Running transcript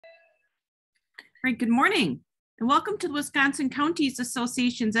Right, good morning, and welcome to the Wisconsin Counties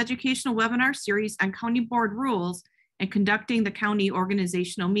Association's educational webinar series on county board rules and conducting the county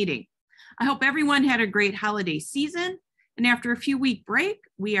organizational meeting. I hope everyone had a great holiday season, and after a few week break,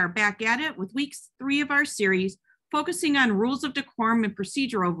 we are back at it with week 3 of our series, focusing on rules of decorum and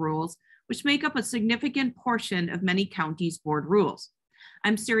procedural rules, which make up a significant portion of many counties' board rules.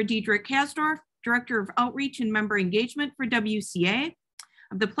 I'm Sarah Diedrich Kasdorf, Director of Outreach and Member Engagement for WCA.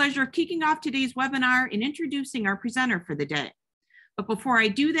 I have the pleasure of kicking off today's webinar and introducing our presenter for the day. But before I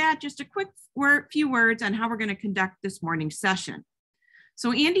do that, just a quick few words on how we're going to conduct this morning's session.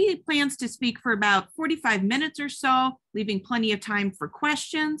 So Andy plans to speak for about 45 minutes or so, leaving plenty of time for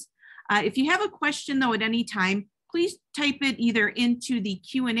questions. If you have a question though at any time, please type it either into the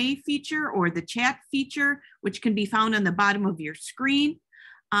Q&A feature or the chat feature, which can be found on the bottom of your screen.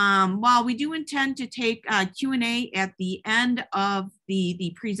 While we do intend to take Q&A at the end of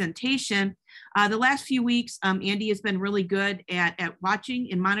the presentation, the last few weeks, Andy has been really good at watching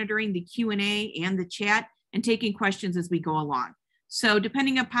and monitoring the Q&A and the chat and taking questions as we go along. So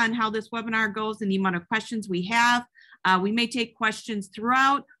depending upon how this webinar goes and the amount of questions we have, we may take questions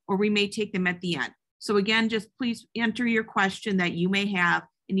throughout or we may take them at the end. So again, just please enter your question that you may have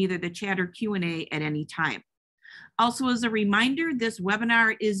in either the chat or Q&A at any time. Also, as a reminder, this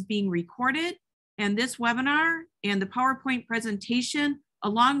webinar is being recorded, and this webinar and the PowerPoint presentation,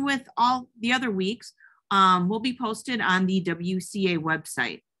 along with all the other weeks, will be posted on the WCA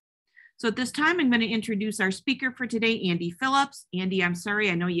website. So at this time, I'm going to introduce our speaker for today, Andy Phillips. Andy, I'm sorry,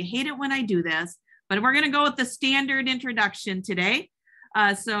 I know you hate it when I do this, but we're going to go with the standard introduction today.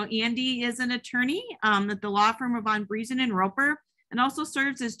 So Andy is an attorney at the law firm of Briesen and Roper, and also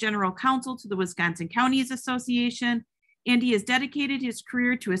serves as general counsel to the Wisconsin Counties Association. Andy has dedicated his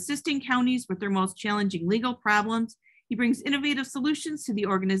career to assisting counties with their most challenging legal problems. He brings innovative solutions to the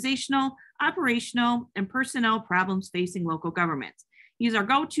organizational, operational, and personnel problems facing local governments. He's our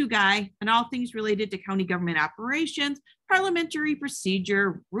go-to guy on all things related to county government operations, parliamentary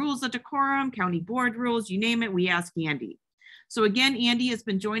procedure, rules of decorum, county board rules, you name it, we ask Andy. So again, Andy has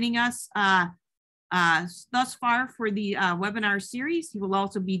been joining us thus far for the webinar series. He will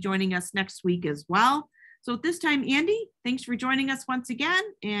also be joining us next week as well. So at this time, Andy, thanks for joining us once again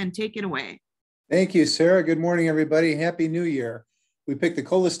and take it away. Thank you, Sarah. Good morning, everybody. Happy New Year. We picked the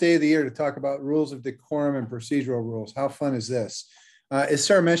coldest day of the year to talk about rules of decorum and procedural rules. How fun is this? As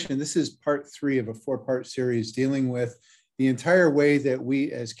Sarah mentioned, this is part 3 of a 4-part series dealing with the entire way that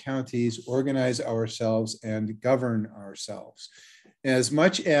we as counties organize ourselves and govern ourselves. As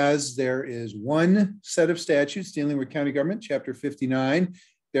much as there is one set of statutes dealing with county government, Chapter 59,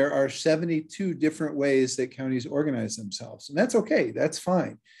 there are 72 different ways that counties organize themselves. And that's okay, that's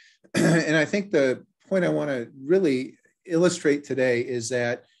fine. And I think the point I want to really illustrate today is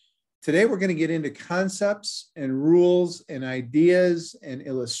that today we're going to get into concepts and rules and ideas and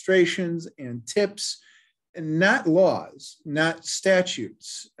illustrations and tips, and not laws, not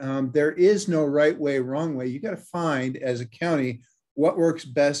statutes. There is no right way, wrong way. You got to find as a county what works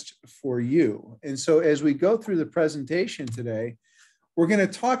best for you. And so as we go through the presentation today, we're going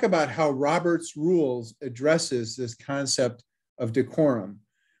to talk about how Robert's Rules addresses this concept of decorum.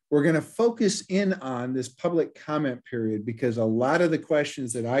 We're going to focus in on this public comment period because a lot of the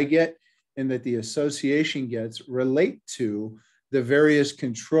questions that I get and that the association gets relate to the various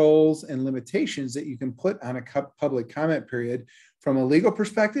controls and limitations that you can put on a public comment period from a legal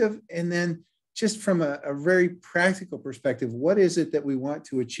perspective, and then just from a very practical perspective, what is it that we want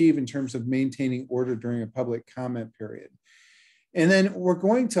to achieve in terms of maintaining order during a public comment period? And then we're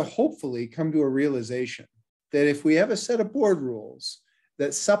going to hopefully come to a realization that if we have a set of board rules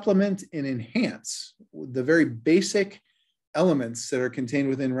that supplement and enhance the very basic elements that are contained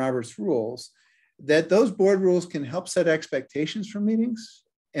within Robert's Rules, that those board rules can help set expectations for meetings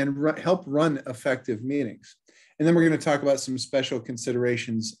and help run effective meetings. And then we're going to talk about some special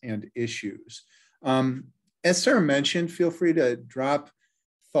considerations and issues. As Sarah mentioned, feel free to drop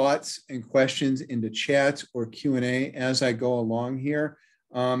thoughts and questions into chat or Q&A as I go along here,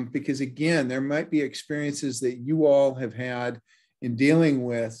 because again, there might be experiences that you all have had in dealing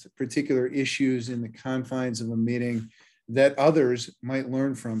with particular issues in the confines of a meeting that others might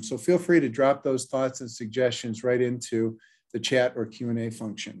learn from. So feel free to drop those thoughts and suggestions right into the chat or Q&A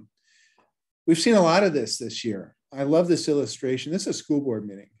function. We've seen a lot of this year. I love this illustration. This is a school board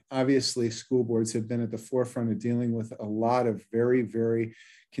meeting. Obviously, school boards have been at the forefront of dealing with a lot of very, very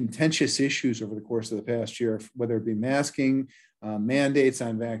contentious issues over the course of the past year, whether it be masking, mandates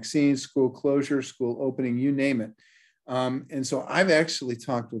on vaccines, school closure, school opening, you name it. And so I've actually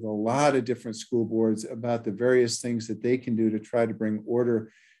talked with a lot of different school boards about the various things that they can do to try to bring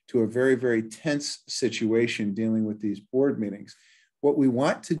order to a very, very tense situation dealing with these board meetings. What we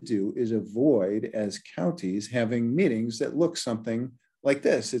want to do is avoid, as counties, having meetings that look something like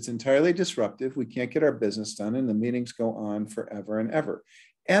this. It's entirely disruptive. We can't get our business done, and the meetings go on forever and ever.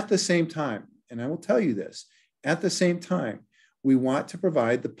 At the same time, and I will tell you this, at the same time, we want to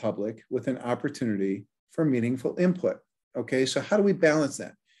provide the public with an opportunity for meaningful input. Okay, so how do we balance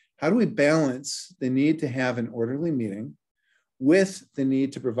that? How do we balance the need to have an orderly meeting with the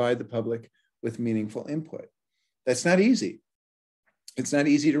need to provide the public with meaningful input? That's not easy. It's not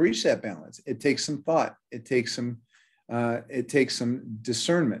easy to reach that balance. It takes some thought. It takes some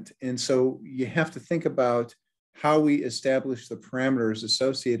discernment. And so you have to think about how we establish the parameters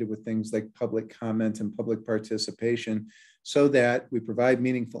associated with things like public comment and public participation so that we provide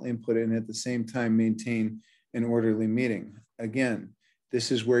meaningful input and at the same time maintain an orderly meeting. Again,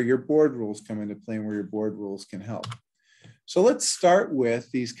 this is where your board rules come into play and where your board rules can help. So let's start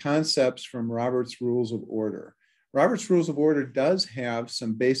with these concepts from Robert's Rules of Order. Robert's Rules of Order does have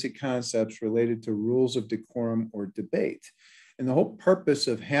some basic concepts related to rules of decorum or debate. And the whole purpose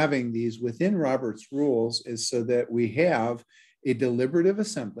of having these within Robert's Rules is so that we have a deliberative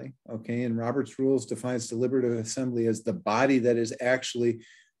assembly, okay? And Robert's Rules defines deliberative assembly as the body that is actually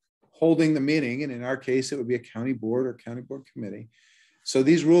holding the meeting. And in our case, it would be a county board or county board committee. So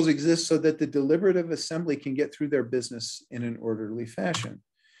these rules exist so that the deliberative assembly can get through their business in an orderly fashion.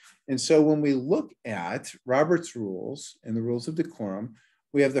 And so when we look at Robert's Rules and the rules of decorum,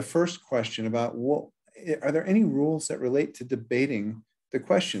 we have the first question about, well, are there any rules that relate to debating the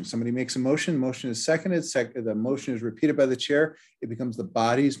question? Somebody makes a motion, motion is seconded, the motion is repeated by the chair, it becomes the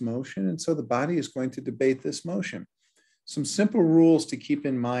body's motion, and so the body is going to debate this motion. Some simple rules to keep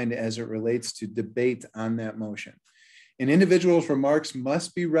in mind as it relates to debate on that motion. An individual's remarks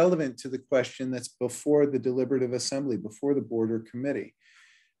must be relevant to the question that's before the deliberative assembly, before the board or committee.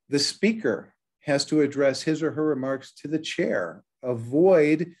 The speaker has to address his or her remarks to the chair.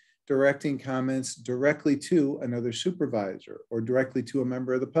 Avoid directing comments directly to another supervisor or directly to a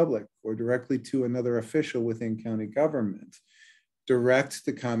member of the public or directly to another official within county government. Direct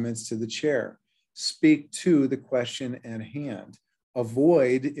the comments to the chair. Speak to the question at hand.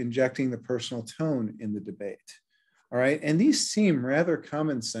 Avoid injecting the personal tone in the debate. All right, and these seem rather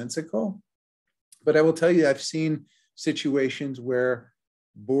commonsensical, but I will tell you, I've seen situations where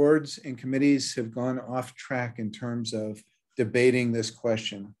boards and committees have gone off track in terms of debating this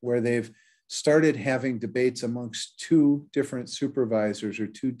question, where they've started having debates amongst two different supervisors or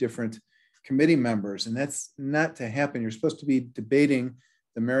two different committee members, and that's not to happen. You're supposed to be debating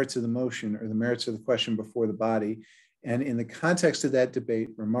the merits of the motion or the merits of the question before the body, and in the context of that debate,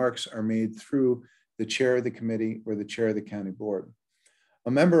 remarks are made through the chair of the committee or the chair of the county board.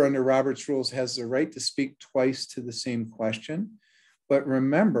 A member under Robert's Rules has the right to speak twice to the same question. But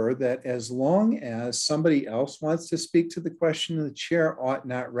remember that as long as somebody else wants to speak to the question, the chair ought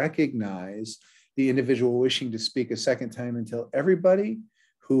not recognize the individual wishing to speak a second time until everybody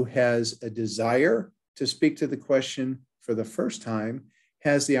who has a desire to speak to the question for the first time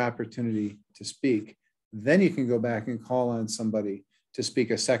has the opportunity to speak. Then you can go back and call on somebody to speak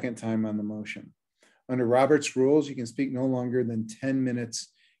a second time on the motion. Under Robert's Rules, you can speak no longer than 10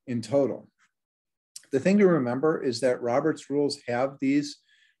 minutes in total. The thing to remember is that Robert's Rules have these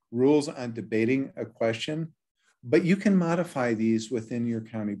rules on debating a question, but you can modify these within your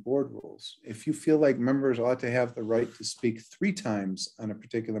county board rules. If you feel like members ought to have the right to speak 3 times on a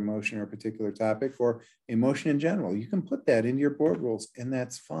particular motion or a particular topic or a motion in general, you can put that in your board rules, and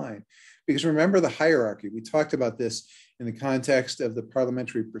that's fine. Because remember the hierarchy. We talked about this in the context of the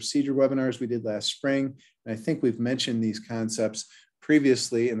parliamentary procedure webinars we did last spring, and I think we've mentioned these concepts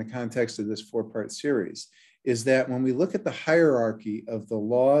previously in the context of this 4-part series, is that when we look at the hierarchy of the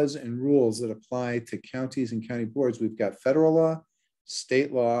laws and rules that apply to counties and county boards, we've got federal law,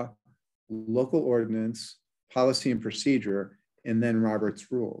 state law, local ordinance, policy and procedure, and then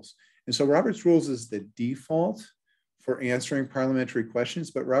Robert's Rules. And so Robert's Rules is the default for answering parliamentary questions,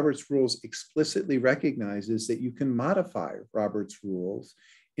 but Robert's Rules explicitly recognizes that you can modify Robert's Rules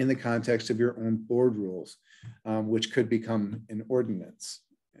in the context of your own board rules, which could become an ordinance.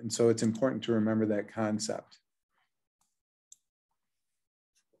 And so it's important to remember that concept.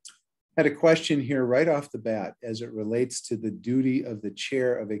 I had a question here right off the bat as it relates to the duty of the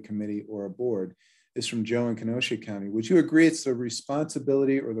chair of a committee or a board. This is from Joe in Kenosha County. Would you agree it's the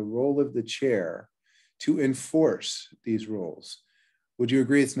responsibility or the role of the chair to enforce these rules? Would you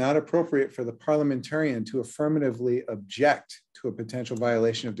agree it's not appropriate for the parliamentarian to affirmatively object to a potential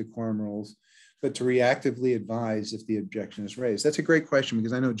violation of decorum rules but to reactively advise if the objection is raised? That's a great question,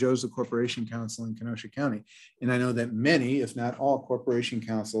 because I know Joe's the corporation counsel in Kenosha County, and I know that many, if not all, corporation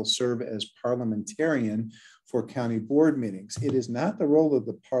counsels serve as parliamentarian for county board meetings. It is not the role of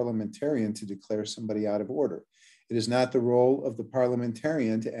the parliamentarian to declare somebody out of order. It is not the role of the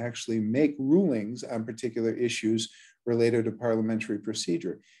parliamentarian to actually make rulings on particular issues related to parliamentary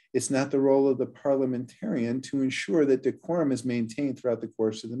procedure. It's not the role of the parliamentarian to ensure that decorum is maintained throughout the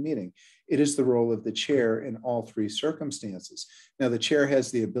course of the meeting. It is the role of the chair in all three circumstances. Now, the chair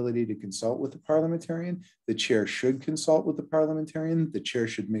has the ability to consult with the parliamentarian. The chair should consult with the parliamentarian. The chair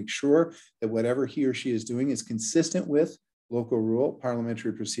should make sure that whatever he or she is doing is consistent with local rule,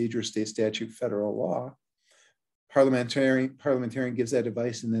 parliamentary procedure, state statute, federal law. Parliamentarian gives that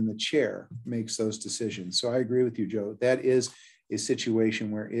advice, and then the chair makes those decisions. So I agree with you, Joe. That is a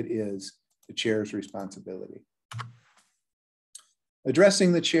situation where it is the chair's responsibility.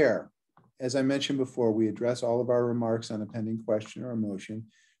 Addressing the chair. As I mentioned before, we address all of our remarks on a pending question or a motion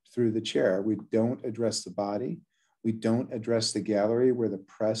through the chair. We don't address the body. We don't address the gallery where the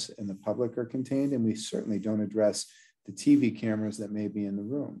press and the public are contained, and we certainly don't address the TV cameras that may be in the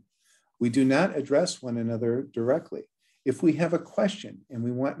room. We do not address one another directly. If we have a question and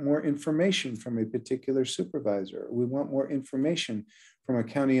we want more information from a particular supervisor, we want more information from a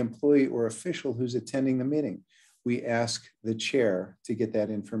county employee or official who's attending the meeting, we ask the chair to get that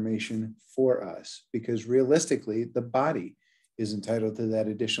information for us, because realistically, the body is entitled to that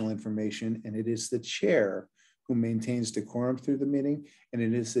additional information, and it is the chair who maintains decorum through the meeting, and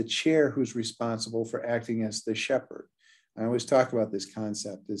it is the chair who's responsible for acting as the shepherd. I always talk about this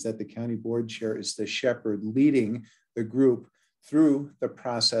concept, is that the county board chair is the shepherd leading the group through the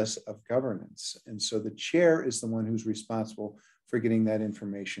process of governance. And so the chair is the one who's responsible for getting that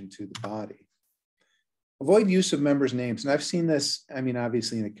information to the body. Avoid use of members' names. And I've seen this, I mean,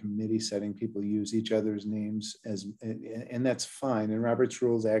 obviously in a committee setting, people use each other's names and that's fine. And Robert's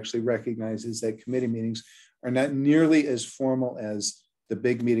rules actually recognizes that committee meetings are not nearly as formal as the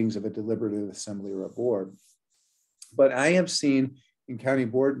big meetings of a deliberative assembly or a board. But I have seen in county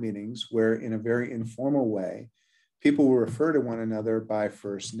board meetings where, in a very informal way, people will refer to one another by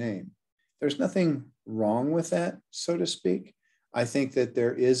first name. There's nothing wrong with that, so to speak. I think that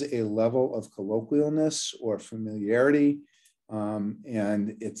there is a level of colloquialness or familiarity,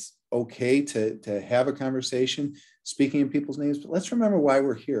 and it's okay to have a conversation speaking in people's names. But let's remember why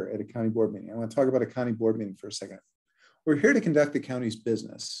we're here at a county board meeting. I want to talk about a county board meeting for a second. We're here to conduct the county's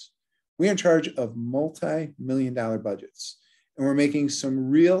business. We're in charge of multi-million-dollar budgets, and we're making some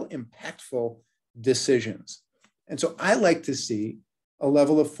real impactful decisions. And so I like to see a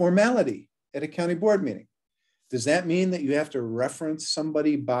level of formality at a county board meeting. Does that mean that you have to reference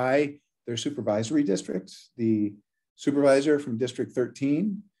somebody by their supervisory district, the supervisor from District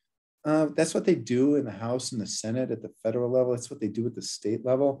 13? That's what they do in the House and the Senate at the federal level. That's what they do at the state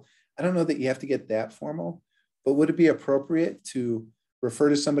level. I don't know that you have to get that formal, but would it be appropriate to refer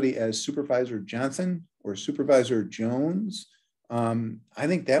to somebody as Supervisor Johnson or Supervisor Jones? I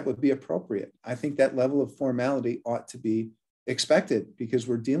think that would be appropriate. I think that level of formality ought to be expected, because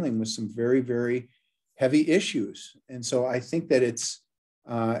we're dealing with some very, very heavy issues. And so I think that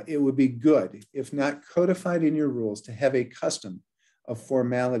it would be good, if not codified in your rules, to have a custom of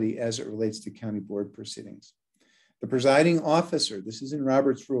formality as it relates to county board proceedings. The presiding officer, this is in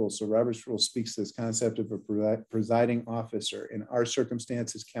Robert's rules. So Robert's rules speaks to this concept of a presiding officer. In our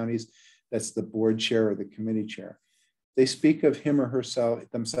circumstances, counties, that's the board chair or the committee chair. They speak of him or herself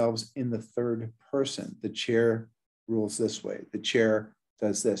themselves in the third person. The chair rules this way. The chair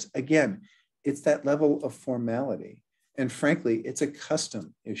does this. Again, it's that level of formality. And frankly, it's a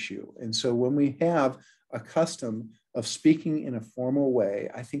custom issue. And so when we have a custom of speaking in a formal way,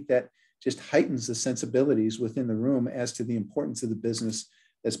 I think that just heightens the sensibilities within the room as to the importance of the business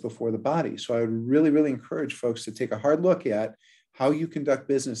that's before the body. So I would really, really encourage folks to take a hard look at how you conduct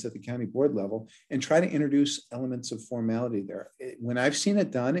business at the county board level and try to introduce elements of formality there. When I've seen it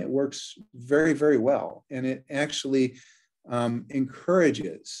done, it works very, very well. And it actually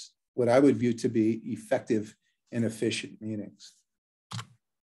encourages what I would view to be effective and efficient meetings.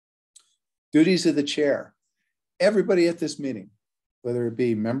 Duties of the chair. Everybody at this meeting, whether it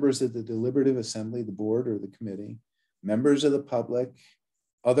be members of the deliberative assembly, the board, or the committee, members of the public,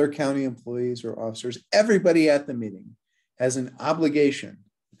 other county employees or officers, everybody at the meeting has an obligation,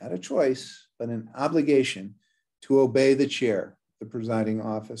 not a choice, but an obligation to obey the chair, the presiding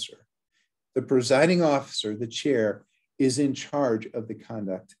officer. The presiding officer, the chair, is in charge of the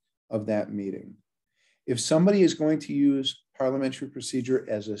conduct of that meeting. If somebody is going to use parliamentary procedure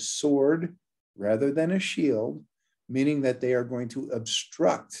as a sword rather than a shield, meaning that they are going to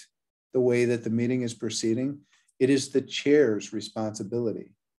obstruct the way that the meeting is proceeding, it is the chair's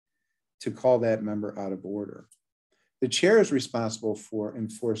responsibility to call that member out of order. The chair is responsible for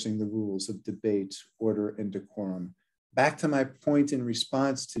enforcing the rules of debate, order, and decorum. Back to my point in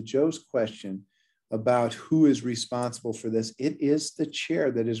response to Joe's question about who is responsible for this, it is the chair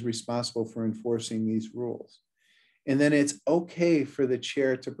that is responsible for enforcing these rules. And then it's okay for the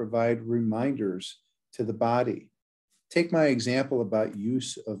chair to provide reminders to the body. Take my example about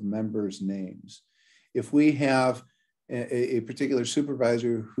use of members' names. If we have a particular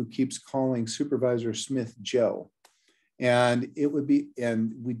supervisor who keeps calling Supervisor Smith Joe, and it would be,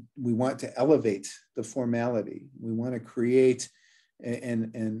 and we want to elevate the formality. We want to create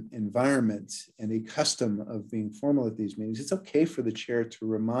an environment and a custom of being formal at these meetings. It's okay for the chair to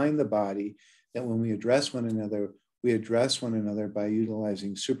remind the body that when we address one another, we address one another by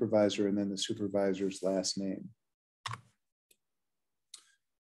utilizing supervisor and then the supervisor's last name.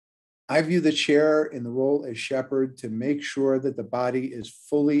 I view the chair in the role as shepherd to make sure that the body is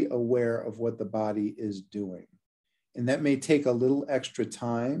fully aware of what the body is doing. And that may take a little extra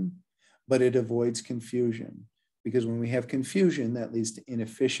time, but it avoids confusion, because when we have confusion, that leads to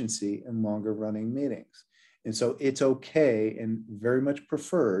inefficiency and longer running meetings. And so it's okay and very much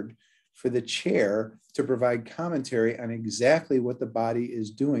preferred for the chair to provide commentary on exactly what the body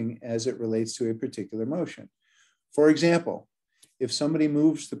is doing as it relates to a particular motion. For example, if somebody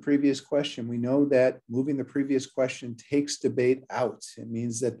moves the previous question, we know that moving the previous question takes debate out. It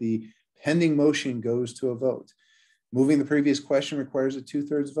means that the pending motion goes to a vote. Moving the previous question requires a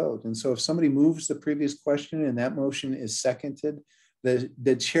 2/3 vote. And so if somebody moves the previous question and that motion is seconded,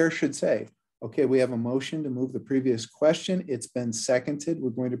 the chair should say, okay, we have a motion to move the previous question. It's been seconded.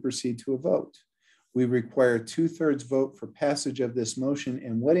 We're going to proceed to a vote. We require a 2/3 vote for passage of this motion.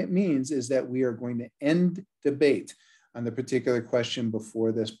 And what it means is that we are going to end debate on the particular question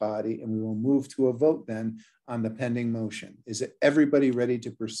before this body, and we will move to a vote then on the pending motion. Is everybody ready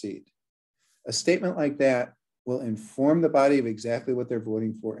to proceed? A statement like that will inform the body of exactly what they're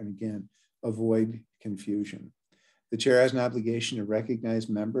voting for, and again, avoid confusion. The chair has an obligation to recognize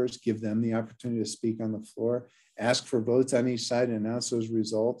members, give them the opportunity to speak on the floor, ask for votes on each side and announce those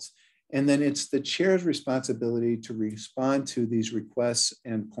results. And then it's the chair's responsibility to respond to these requests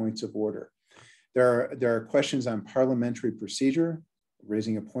and points of order. There are questions on parliamentary procedure,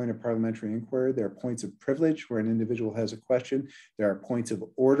 raising a point of parliamentary inquiry. There are points of privilege where an individual has a question. There are points of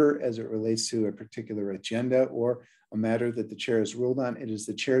order as it relates to a particular agenda or a matter that the chair has ruled on. It is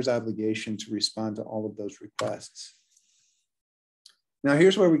the chair's obligation to respond to all of those requests. Now,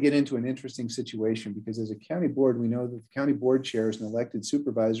 here's where we get into an interesting situation, because as a county board, we know that the county board chair is an elected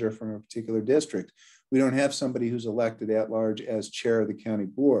supervisor from a particular district. We don't have somebody who's elected at large as chair of the county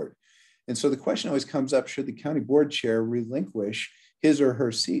board. And so the question always comes up, should the county board chair relinquish his or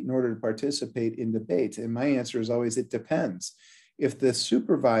her seat in order to participate in debate? And my answer is always, it depends. If the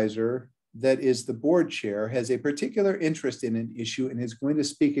supervisor that is the board chair has a particular interest in an issue and is going to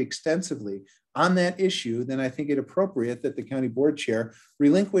speak extensively on that issue, then I think it appropriate that the county board chair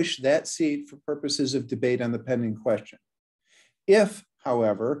relinquish that seat for purposes of debate on the pending question. If,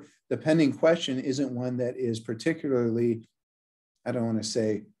 however, the pending question isn't one that is particularly, I don't want to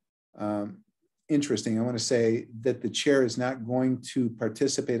say interesting, I want to say that the chair is not going to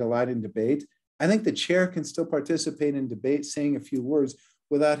participate a lot in debate, I think the chair can still participate in debate, saying a few words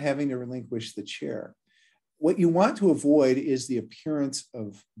without having to relinquish the chair. What you want to avoid is the appearance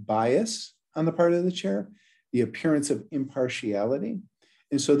of bias on the part of the chair, the appearance of impartiality.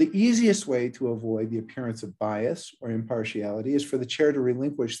 And so the easiest way to avoid the appearance of bias or impartiality is for the chair to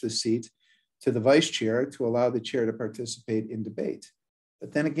relinquish the seat to the vice chair to allow the chair to participate in debate.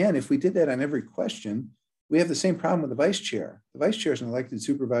 But then again, if we did that on every question, we have the same problem with the vice chair. The vice chair is an elected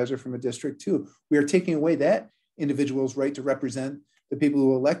supervisor from a district too. We are taking away that individual's right to represent the people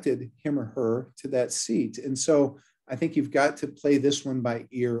who elected him or her to that seat. And so I think you've got to play this one by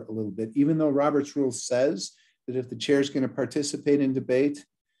ear a little bit, even though Robert's rule says that if the chair is going to participate in debate,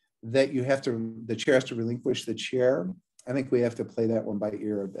 that the chair has to relinquish the chair. I think we have to play that one by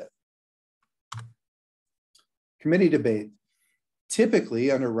ear a bit. Committee debate. Typically,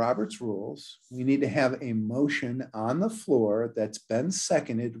 under Robert's rules, we need to have a motion on the floor that's been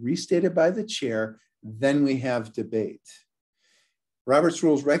seconded, restated by the chair, then we have debate. Robert's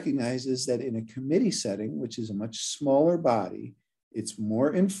rules recognizes that in a committee setting, which is a much smaller body, it's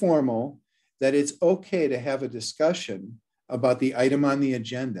more informal, that it's okay to have a discussion about the item on the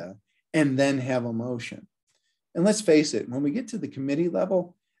agenda and then have a motion. And let's face it, when we get to the committee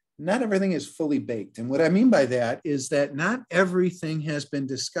level, not everything is fully baked. And what I mean by that is that not everything has been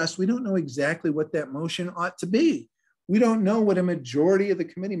discussed. We don't know exactly what that motion ought to be. We don't know what a majority of the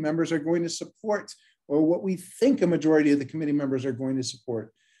committee members are going to support or what we think a majority of the committee members are going to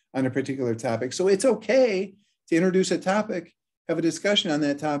support on a particular topic. So it's okay to introduce a topic, have a discussion on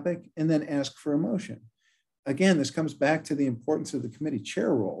that topic, and then ask for a motion. Again, this comes back to the importance of the committee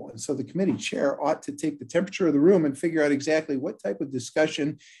chair role. And so the committee chair ought to take the temperature of the room and figure out exactly what type of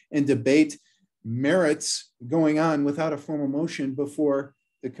discussion and debate merits going on without a formal motion before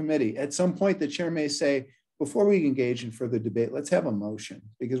the committee. At some point, the chair may say, before we engage in further debate, let's have a motion,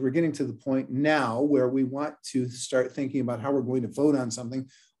 because we're getting to the point now where we want to start thinking about how we're going to vote on something.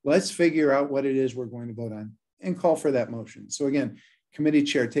 Let's figure out what it is we're going to vote on and call for that motion. So again, committee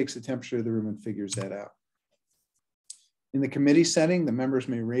chair takes the temperature of the room and figures that out. In the committee setting, the members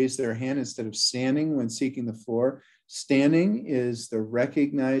may raise their hand instead of standing when seeking the floor. Standing is the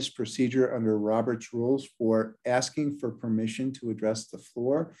recognized procedure under Robert's rules for asking for permission to address the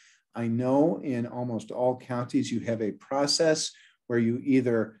floor. I know in almost all counties, you have a process where you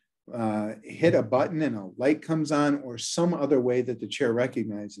either hit a button and a light comes on or some other way that the chair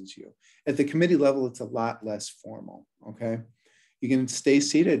recognizes you. At the committee level, it's a lot less formal, okay? You can stay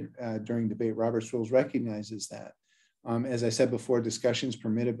seated during debate. Robert's rules recognizes that. As I said before, discussions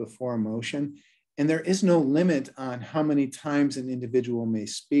permitted before a motion, and there is no limit on how many times an individual may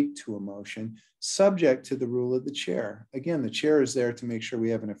speak to a motion, subject to the rule of the chair. Again, the chair is there to make sure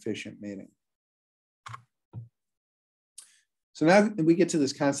we have an efficient meeting. So now we get to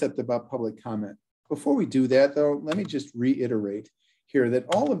this concept about public comment. Before we do that, though, let me just reiterate here that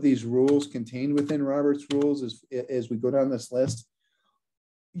all of these rules contained within Robert's rules, as we go down this list,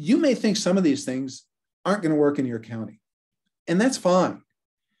 you may think some of these things aren't going to work in your county, and that's fine.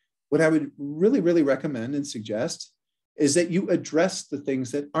 What I would really recommend and suggest is that you address the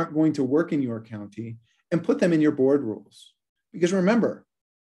things that aren't going to work in your county and put them in your board rules. Because remember,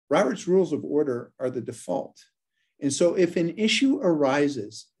 Robert's rules of order are the default. And so if an issue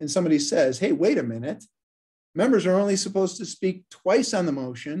arises and somebody says, hey, wait a minute, members are only supposed to speak twice on the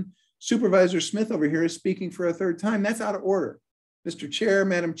motion. Supervisor Smith over here is speaking for a third time. That's out of order. Mr. Chair,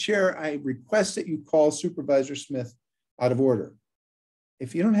 Madam Chair, I request that you call Supervisor Smith out of order.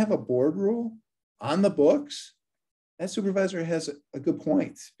 If you don't have a board rule on the books, that supervisor has a good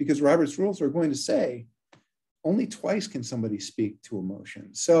point, because Robert's rules are going to say only twice can somebody speak to a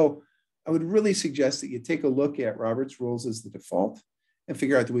motion. So I would really suggest that you take a look at Robert's rules as the default and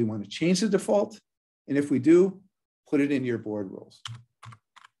figure out, do we want to change the default? And if we do, put it into your board rules.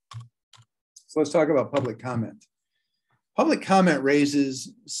 So let's talk about public comment. Public comment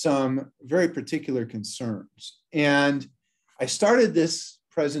raises some very particular concerns. And I started this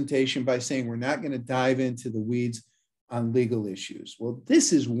presentation by saying we're not going to dive into the weeds on legal issues. Well,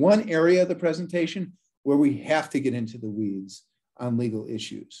 this is one area of the presentation where we have to get into the weeds on legal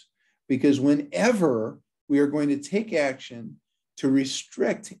issues. Because whenever we are going to take action to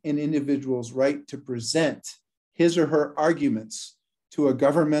restrict an individual's right to present his or her arguments to a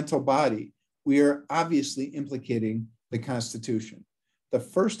governmental body, we are obviously implicating the Constitution. The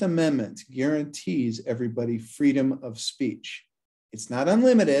First Amendment guarantees everybody freedom of speech. It's not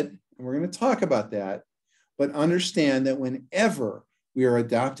unlimited, and we're going to talk about that, but understand that whenever we are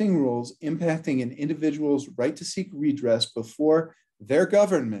adopting rules impacting an individual's right to seek redress before their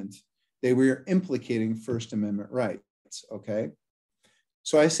government, we are implicating First Amendment rights, okay?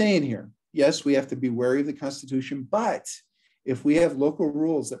 So I say in here, yes, we have to be wary of the Constitution, but if we have local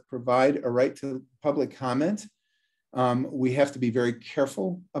rules that provide a right to public comment, we have to be very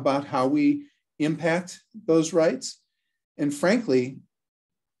careful about how we impact those rights. And frankly,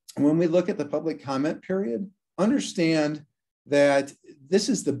 when we look at the public comment period, understand that this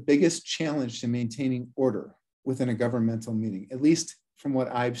is the biggest challenge to maintaining order within a governmental meeting, at least from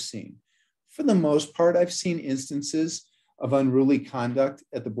what I've seen. For the most part, I've seen instances of unruly conduct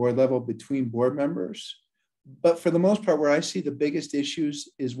at the board level between board members. But for the most part, where I see the biggest issues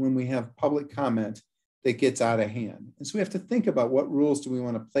is when we have public comment that gets out of hand. And so we have to think about what rules do we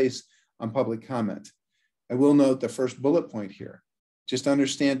want to place on public comment. I will note the first bullet point here. Just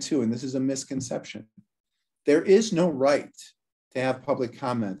understand too, and this is a misconception, there is no right to have public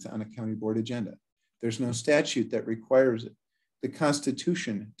comment on a county board agenda. There's no statute that requires it. The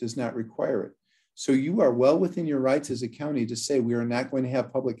Constitution does not require it. So you are well within your rights as a county to say we are not going to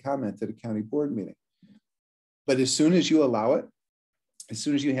have public comment at a county board meeting. But as soon as you allow it, as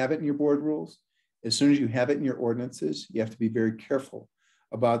soon as you have it in your board rules, as soon as you have it in your ordinances, you have to be very careful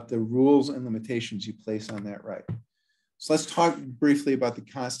about the rules and limitations you place on that right. So let's talk briefly about the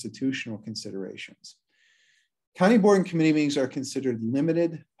constitutional considerations. County board and committee meetings are considered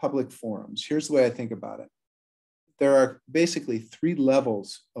limited public forums. Here's the way I think about it. There are basically 3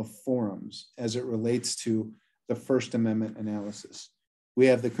 levels of forums as it relates to the First Amendment analysis. We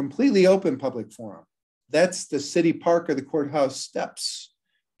have the completely open public forum. That's the city park or the courthouse steps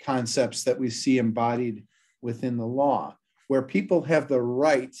concepts that we see embodied within the law, where people have the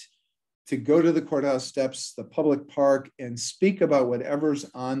right to go to the courthouse steps, the public park, and speak about whatever's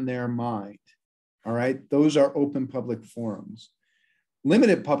on their mind. All right, those are open public forums.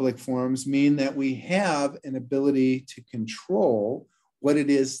 Limited public forums mean that we have an ability to control what it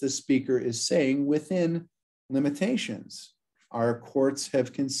is the speaker is saying within limitations. Our courts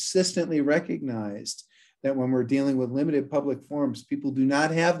have consistently recognized that when we're dealing with limited public forums, people do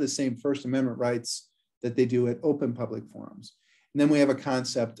not have the same First Amendment rights that they do at open public forums. And then we have a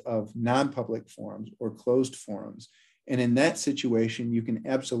concept of non-public forums or closed forums. And in that situation, you can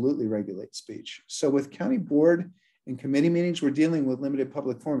absolutely regulate speech. So with county board and committee meetings, we're dealing with limited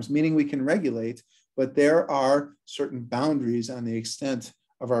public forums, meaning we can regulate, but there are certain boundaries on the extent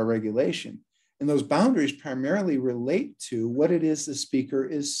of our regulation. And those boundaries primarily relate to what it is the speaker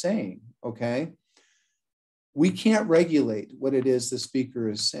is saying, okay? We can't regulate what it is the speaker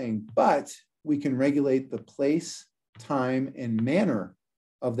is saying, but we can regulate the place, time, and manner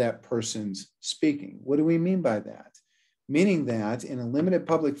of that person's speaking. What do we mean by that? Meaning that in a limited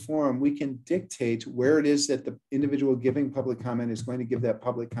public forum, we can dictate where it is that the individual giving public comment is going to give that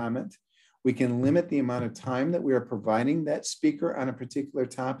public comment. We can limit the amount of time that we are providing that speaker on a particular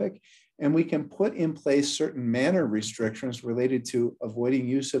topic, and we can put in place certain manner restrictions related to avoiding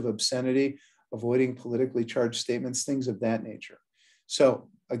use of obscenity, avoiding politically charged statements, things of that nature. So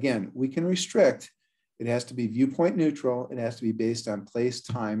again, we can restrict. It has to be viewpoint neutral. It has to be based on place,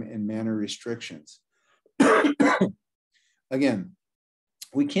 time, and manner restrictions. Again,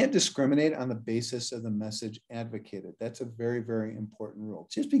 we can't discriminate on the basis of the message advocated. That's a very, very important rule.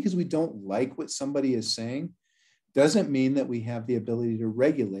 Just because we don't like what somebody is saying doesn't mean that we have the ability to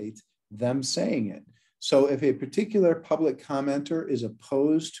regulate them saying it. So if a particular public commenter is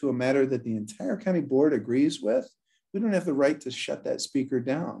opposed to a matter that the entire county board agrees with, we don't have the right to shut that speaker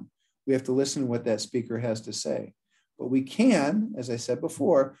down. We have to listen to what that speaker has to say. But we can, as I said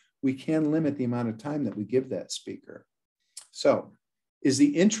before, we can limit the amount of time that we give that speaker. So, is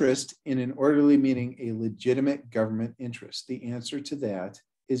the interest in an orderly meeting a legitimate government interest? The answer to that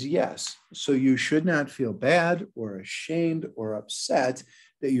is yes. So you should not feel bad or ashamed or upset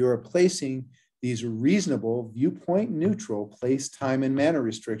that you are placing these reasonable, viewpoint neutral place, time, and manner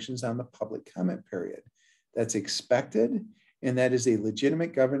restrictions on the public comment period. That's expected, and that is a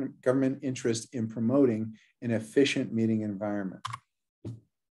legitimate government interest in promoting an efficient meeting environment.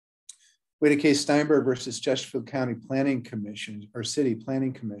 We had a case, Steinberg versus Chesterfield County Planning Commission or City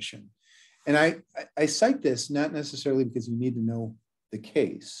Planning Commission. And I cite this not necessarily because you need to know the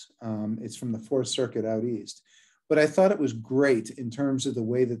case. It's from the Fourth Circuit out east. But I thought it was great in terms of the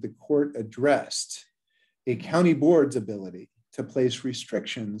way that the court addressed a county board's ability to place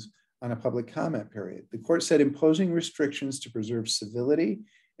restrictions on a public comment period. The court said imposing restrictions to preserve civility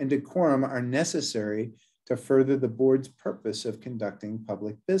and decorum are necessary to further the board's purpose of conducting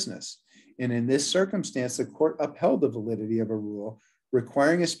public business. And in this circumstance, the court upheld the validity of a rule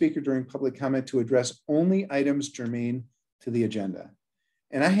requiring a speaker during public comment to address only items germane to the agenda.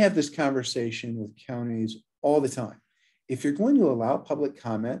 And I have this conversation with counties all the time. If you're going to allow public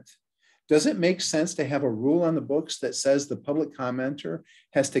comment, does it make sense to have a rule on the books that says the public commenter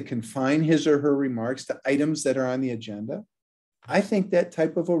has to confine his or her remarks to items that are on the agenda? I think that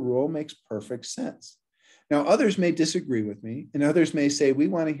type of a rule makes perfect sense. Now, others may disagree with me, and others may say, we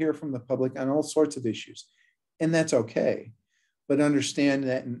want to hear from the public on all sorts of issues, and that's okay. But understand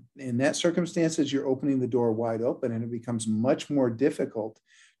that in that circumstances, you're opening the door wide open, and it becomes much more difficult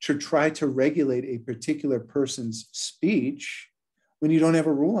to try to regulate a particular person's speech when you don't have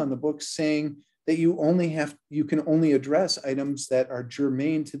a rule on the books saying that you can only address items that are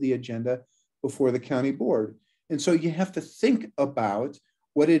germane to the agenda before the county board. And so you have to think about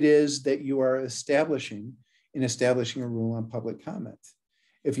what it is that you are establishing in establishing a rule on public comment.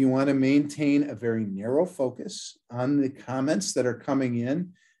 If you want to maintain a very narrow focus on the comments that are coming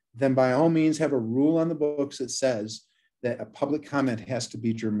in, then by all means have a rule on the books that says that a public comment has to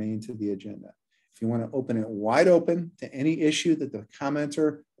be germane to the agenda. If you want to open it wide open to any issue that the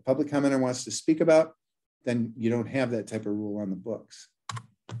public commenter wants to speak about, then you don't have that type of rule on the books.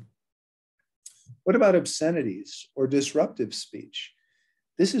 What about obscenities or disruptive speech?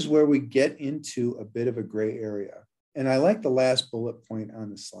 This is where we get into a bit of a gray area. And I like the last bullet point on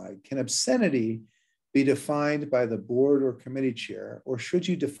the slide. Can obscenity be defined by the board or committee chair, or should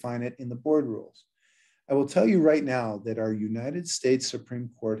you define it in the board rules? I will tell you right now that our United States Supreme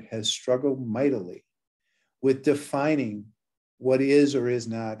Court has struggled mightily with defining what is or is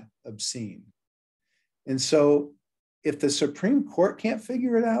not obscene. And so if the Supreme Court can't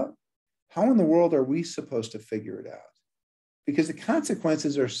figure it out, how in the world are we supposed to figure it out? Because the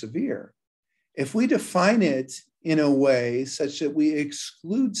consequences are severe. If we define it in a way such that we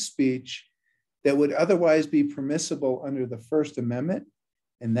exclude speech that would otherwise be permissible under the First Amendment,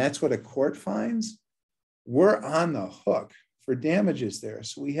 and that's what a court finds, we're on the hook for damages there.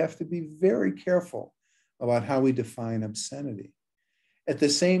 So we have to be very careful about how we define obscenity. At the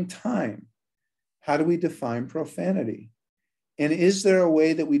same time, how do we define profanity? And is there a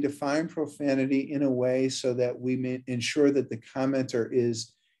way that we define profanity in a way so that we may ensure that the commenter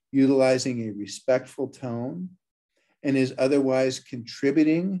is utilizing a respectful tone and is otherwise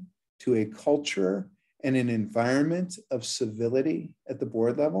contributing to a culture and an environment of civility at the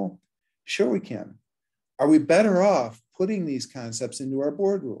board level? Sure, we can. Are we better off putting these concepts into our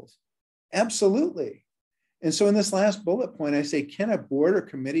board rules? Absolutely. And so in this last bullet point, I say, can a board or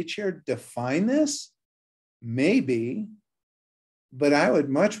committee chair define this? Maybe, but I would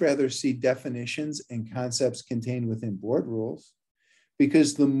much rather see definitions and concepts contained within board rules,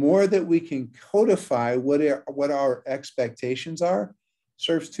 because the more that we can codify what our expectations are,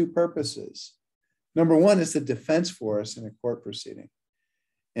 serves two purposes. Number one is the defense for us in a court proceeding.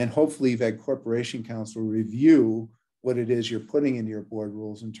 And hopefully you've had Corporation Counsel review what it is you're putting into your board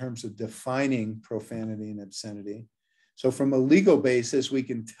rules in terms of defining profanity and obscenity. So from a legal basis, we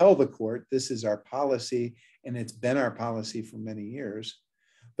can tell the court, this is our policy, and it's been our policy for many years.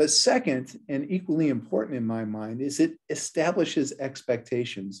 But second, and equally important in my mind, is it establishes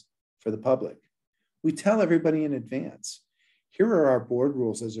expectations for the public. We tell everybody in advance, here are our board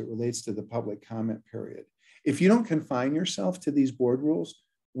rules as it relates to the public comment period. If you don't confine yourself to these board rules,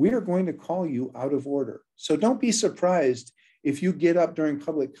 we are going to call you out of order. So don't be surprised if you get up during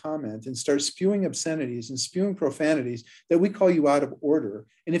public comment and start spewing obscenities and spewing profanities that we call you out of order.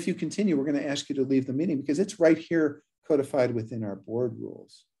 And if you continue, we're going to ask you to leave the meeting because it's right here codified within our board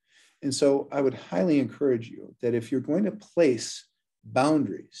rules. And so I would highly encourage you that if you're going to place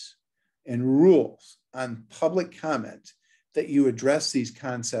boundaries and rules on public comment, that you address these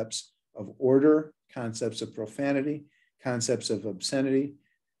concepts of order, concepts of profanity, concepts of obscenity,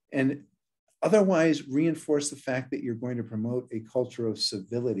 and otherwise reinforce the fact that you're going to promote a culture of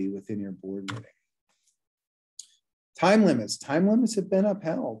civility within your board meeting. Time limits. Time limits have been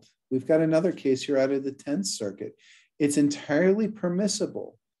upheld. We've got another case here out of the 10th Circuit. It's entirely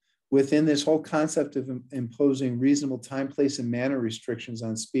permissible within this whole concept of imposing reasonable time, place, and manner restrictions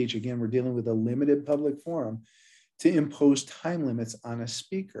on speech. Again, we're dealing with a limited public forum to impose time limits on a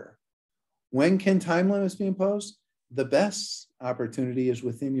speaker. When can time limits be imposed? The best opportunity is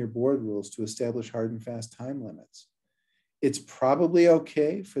within your board rules to establish hard and fast time limits. It's probably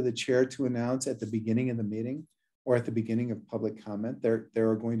okay for the chair to announce at the beginning of the meeting or at the beginning of public comment, there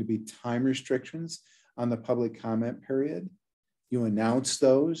are going to be time restrictions on the public comment period. You announce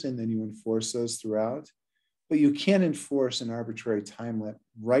those and then you enforce those throughout, but you can't enforce an arbitrary time limit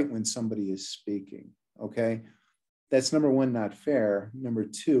right when somebody is speaking, okay? That's number one, not fair. Number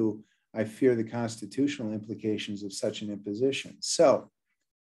two, I fear the constitutional implications of such an imposition. So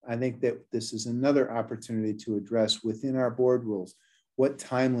I think that this is another opportunity to address within our board rules what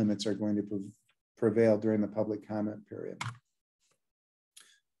time limits are going to prevail during the public comment period.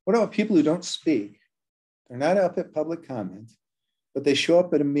 What about people who don't speak? They're not up at public comment, but they show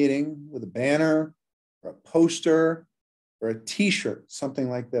up at a meeting with a banner or a poster or a t-shirt, something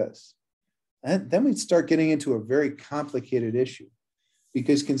like this. And then we start getting into a very complicated issue.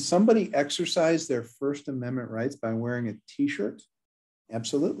 Because can somebody exercise their First Amendment rights by wearing a t-shirt?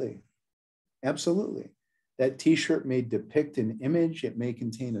 Absolutely. Absolutely. That t-shirt may depict an image, it may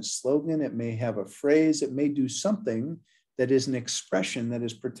contain a slogan, it may have a phrase, it may do something that is an expression that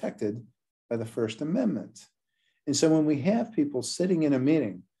is protected by the First Amendment. And so when we have people sitting in a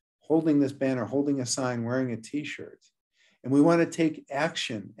meeting, holding this banner, holding a sign, wearing a t-shirt, and we want to take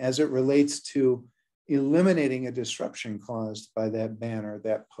action as it relates to eliminating a disruption caused by that banner,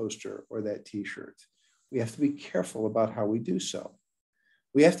 that poster, or that t-shirt, we have to be careful about how we do so.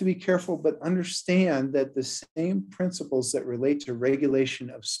 We have to be careful, but understand that the same principles that relate to regulation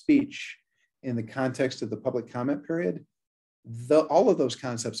of speech in the context of the public comment period, all of those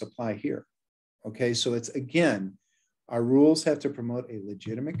concepts apply here. Okay, so it's, again, our rules have to promote a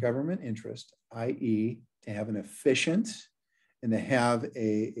legitimate government interest, i.e. to have an efficient and to have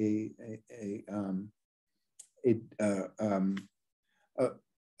a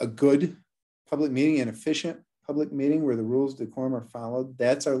good public meeting, an efficient public meeting where the rules of decorum are followed.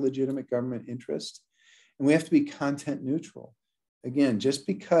 That's our legitimate government interest. And we have to be content neutral. Again, just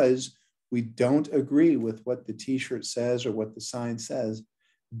because we don't agree with what the t-shirt says or what the sign says,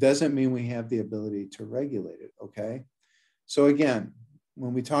 doesn't mean we have the ability to regulate it, okay? So again,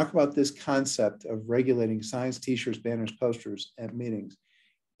 when we talk about this concept of regulating signs, t-shirts, banners, posters at meetings,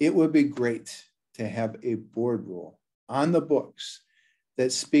 it would be great to have a board rule on the books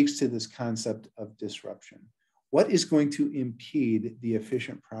that speaks to this concept of disruption. What is going to impede the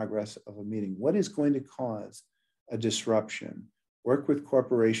efficient progress of a meeting? What is going to cause a disruption? Work with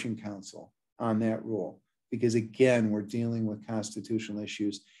corporation counsel on that rule, because again, we're dealing with constitutional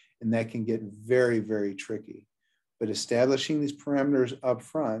issues and that can get very, very tricky. But establishing these parameters up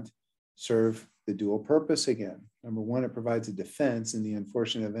front serve the dual purpose again. Number one, it provides a defense in the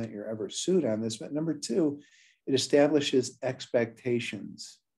unfortunate event you're ever sued on this. But number two, it establishes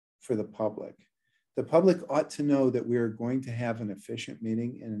expectations for the public. The public ought to know that we are going to have an efficient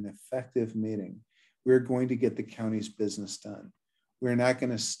meeting and an effective meeting. We're going to get the county's business done. We're not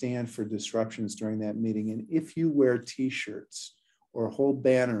going to stand for disruptions during that meeting. And if you wear t-shirts or hold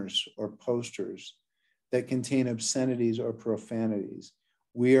banners or posters that contain obscenities or profanities,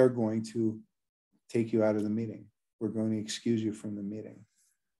 we are going to take you out of the meeting. We're going to excuse you from the meeting.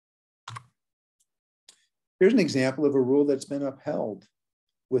 Here's an example of a rule that's been upheld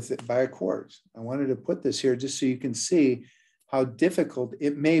by a court. I wanted to put this here just so you can see how difficult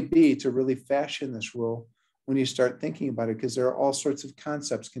it may be to really fashion this rule when you start thinking about it, because there are all sorts of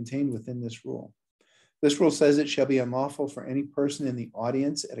concepts contained within this rule. This rule says it shall be unlawful for any person in the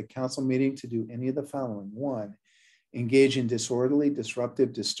audience at a council meeting to do any of the following. One, engage in disorderly,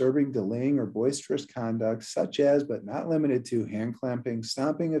 disruptive, disturbing, delaying, or boisterous conduct, such as, but not limited to, hand clamping,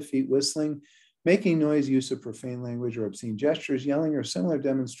 stomping of feet, whistling, making noise, use of profane language or obscene gestures, yelling, or similar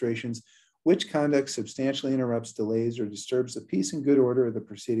demonstrations, which conduct substantially interrupts, delays, or disturbs the peace and good order of the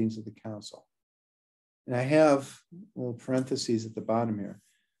proceedings of the council. And I have little parentheses at the bottom here,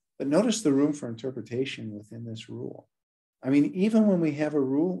 but notice the room for interpretation within this rule. I mean, even when we have a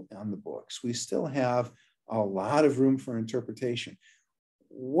rule on the books, we still have a lot of room for interpretation.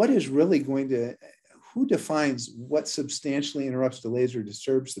 What is really going to, who defines what substantially interrupts, delays, or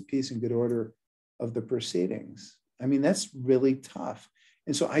disturbs the peace and good order of the proceedings? I mean, that's really tough.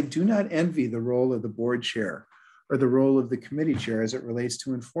 And so I do not envy the role of the board chair or the role of the committee chair as it relates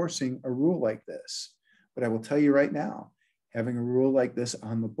to enforcing a rule like this. But I will tell you right now, having a rule like this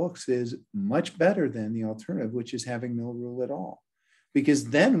on the books is much better than the alternative, which is having no rule at all. Because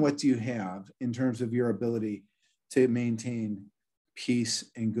then what do you have in terms of your ability to maintain peace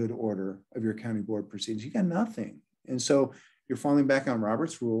and good order of your county board proceedings? You got nothing. And so you're falling back on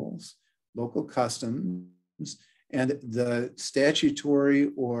Robert's rules, local customs, and the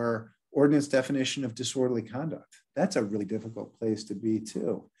statutory or ordinance definition of disorderly conduct. That's a really difficult place to be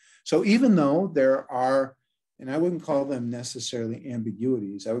too. So even though there are, and I wouldn't call them necessarily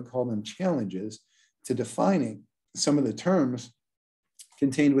ambiguities, I would call them challenges to defining some of the terms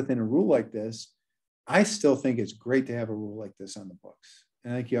contained within a rule like this, I still think it's great to have a rule like this on the books.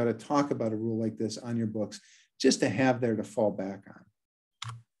 And I think you ought to talk about a rule like this on your books just to have there to fall back on.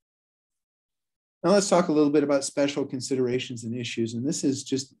 Now let's talk a little bit about special considerations and issues. And this is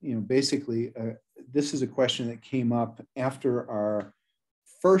just, basically, this is a question that came up after our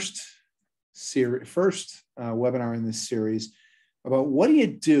first webinar in this series about what do you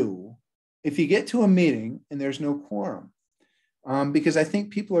do if you get to a meeting and there's no quorum? Because I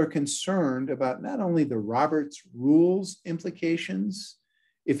think people are concerned about not only the Roberts rules implications,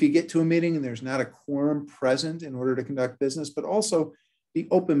 if you get to a meeting and there's not a quorum present in order to conduct business, but also the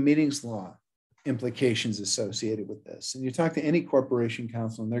open meetings law implications associated with this. And you talk to any corporation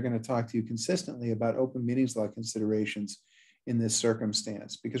counsel and they're going to talk to you consistently about open meetings law considerations in this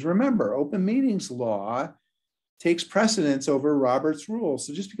circumstance. Because remember, open meetings law takes precedence over Robert's rules.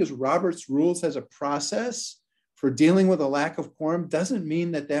 So just because Robert's rules has a process for dealing with a lack of quorum doesn't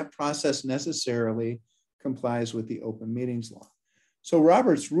mean that that process necessarily complies with the open meetings law. So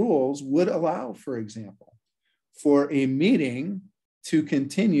Robert's rules would allow, for example, for a meeting to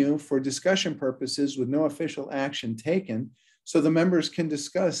continue for discussion purposes with no official action taken, so the members can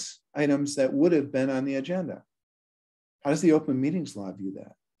discuss items that would have been on the agenda. How does the open meetings law view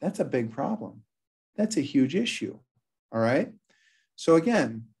that? That's a big problem. That's a huge issue, all right? So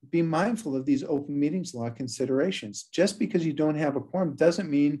again, be mindful of these open meetings law considerations. Just because you don't have a quorum doesn't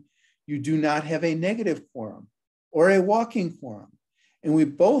mean you do not have a negative quorum or a walking quorum. And we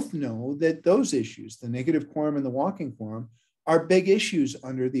both know that those issues, the negative quorum and the walking quorum, are big issues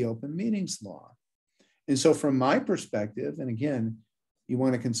under the open meetings law. And so from my perspective, and again, you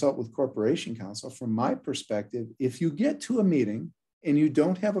want to consult with corporation counsel, from my perspective, if you get to a meeting and you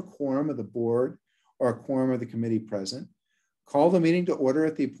don't have a quorum of the board or a quorum of the committee present, call the meeting to order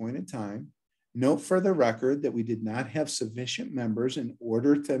at the appointed time, Note for the record that we did not have sufficient members in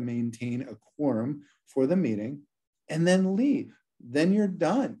order to maintain a quorum for the meeting, and then leave. Then you're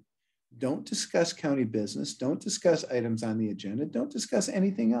done. Don't discuss county business. Don't discuss items on the agenda. Don't discuss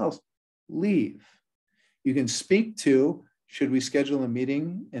anything else. Leave. You can speak to, should we schedule a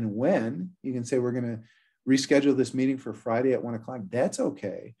meeting and when? You can say, we're going to reschedule this meeting for Friday at 1 o'clock. That's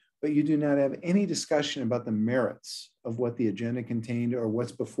okay. But you do not have any discussion about the merits of what the agenda contained or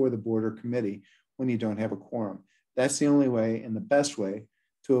what's before the board or committee when you don't have a quorum. That's the only way and the best way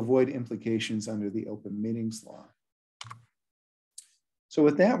to avoid implications under the open meetings law. So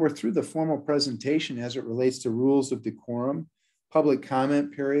with that, we're through the formal presentation as it relates to rules of decorum, public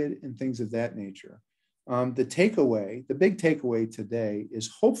comment period, and things of that nature. The big takeaway today is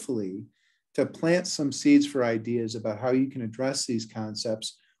hopefully to plant some seeds for ideas about how you can address these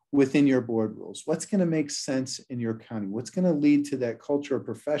concepts within your board rules. What's going to make sense in your county? What's going to lead to that culture of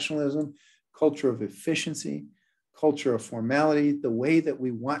professionalism, culture of efficiency, culture of formality, the way that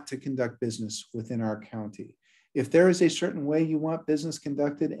we want to conduct business within our county. If there is a certain way you want business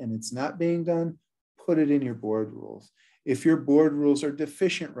conducted and it's not being done, put it in your board rules. If your board rules are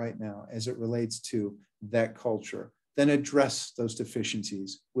deficient right now as it relates to that culture, then address those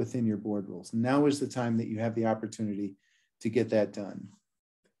deficiencies within your board rules. Now is the time that you have the opportunity to get that done.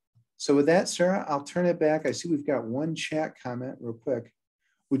 So with that, Sarah, I'll turn it back. I see we've got one chat comment real quick.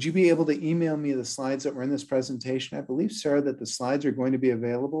 Would you be able to email me the slides that were in this presentation? I believe, Sarah, that the slides are going to be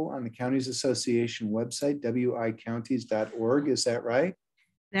available on the Counties Association website, wicounties.org. Is that right?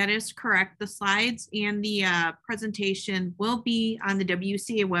 That is correct. The slides and the presentation will be on the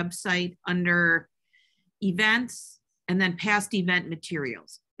WCA website under events and then past event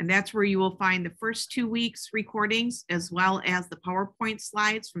materials. And that's where you will find the first 2 weeks recordings as well as the PowerPoint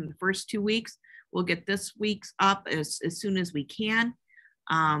slides from the first 2 weeks. We'll get this week's up as soon as we can.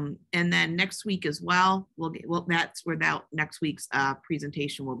 And then next week as well, that's where that next week's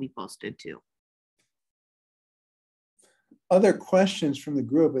presentation will be posted too. Other questions from the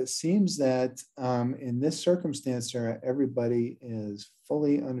group? It seems that in this circumstance, Sarah, everybody is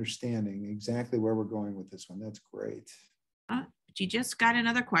fully understanding exactly where we're going with this one. That's great. But you just got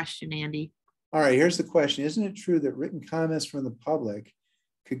another question, Andy. All right, here's the question. Isn't it true that written comments from the public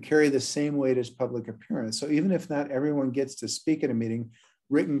could carry the same weight as public appearance? So even if not everyone gets to speak at a meeting,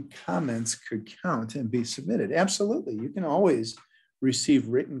 written comments could count and be submitted. Absolutely. You can always receive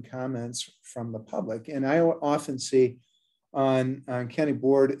written comments from the public. And I often see on county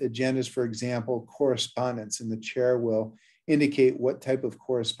board agendas, for example, correspondence, and the chair will indicate what type of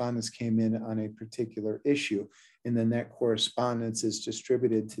correspondence came in on a particular issue. And then that correspondence is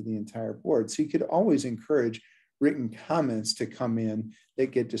distributed to the entire board. So you could always encourage written comments to come in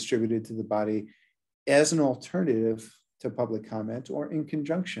that get distributed to the body as an alternative to public comment or in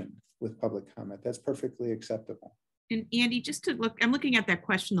conjunction with public comment. That's perfectly acceptable. And Andy, just to look, I'm looking at that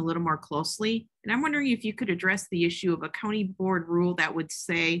question a little more closely, and I'm wondering if you could address the issue of a county board rule that would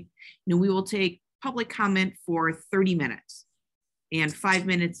say, we will take public comment for 30 minutes and 5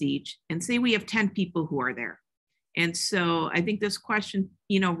 minutes each, and say we have 10 people who are there. And so I think this question,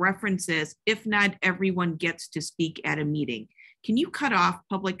 references if not everyone gets to speak at a meeting. Can you cut off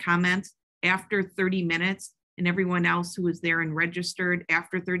public comments after 30 minutes and everyone else who is there and registered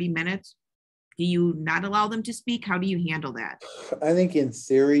after 30 minutes? Do you not allow them to speak? How do you handle that? I think in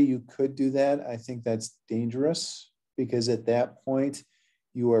theory you could do that. I think that's dangerous because at that point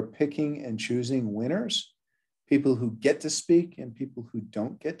you are picking and choosing winners, people who get to speak and people who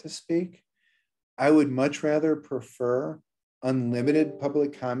don't get to speak. I would much rather prefer unlimited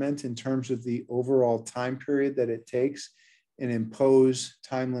public comment in terms of the overall time period that it takes and impose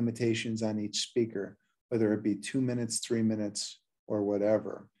time limitations on each speaker, whether it be 2 minutes, 3 minutes, or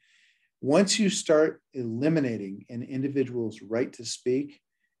whatever. Once you start eliminating an individual's right to speak,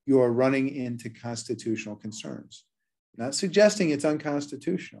 you are running into constitutional concerns. Not suggesting it's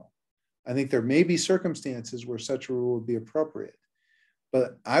unconstitutional. I think there may be circumstances where such a rule would be appropriate,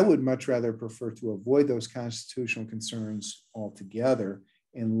 but I would much rather prefer to avoid those constitutional concerns altogether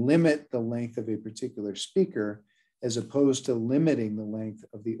and limit the length of a particular speaker as opposed to limiting the length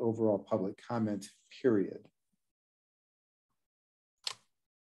of the overall public comment period.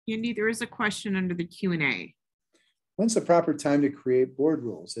 Andy, there is a question under the Q&A. When's the proper time to create board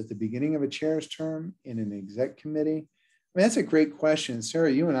rules? At the beginning of a chair's term, in an exec committee? That's a great question.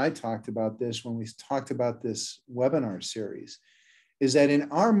 Sarah, you and I talked about this when we talked about this webinar series, is that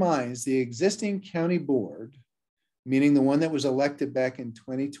in our minds, the existing county board, meaning the one that was elected back in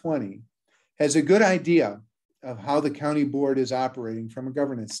 2020, has a good idea of how the county board is operating from a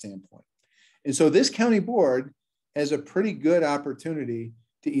governance standpoint. And so this county board has a pretty good opportunity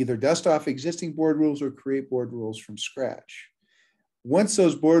to either dust off existing board rules or create board rules from scratch. Once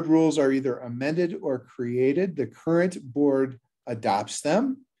those board rules are either amended or created, the current board adopts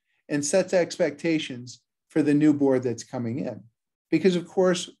them and sets expectations for the new board that's coming in. Because of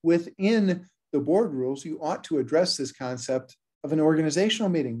course, within the board rules, you ought to address this concept of an organizational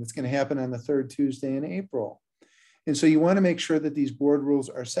meeting that's going to happen on the third Tuesday in April. And so you want to make sure that these board rules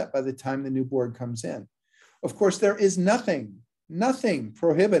are set by the time the new board comes in. Of course, there is nothing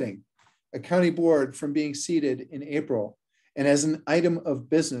prohibiting a county board from being seated in April and as an item of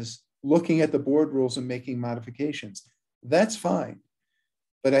business, looking at the board rules and making modifications. That's fine.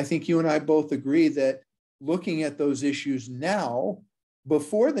 But I think you and I both agree that looking at those issues now,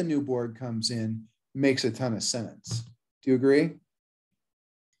 before the new board comes in, makes a ton of sense. Do you agree?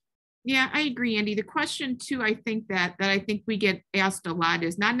 Yeah, I agree, Andy. The question too, I think that I think we get asked a lot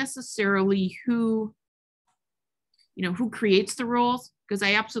is not necessarily who creates the rules, because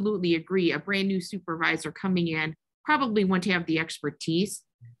I absolutely agree. A brand new supervisor coming in probably won't have the expertise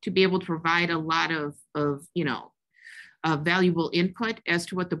to be able to provide a lot of valuable input as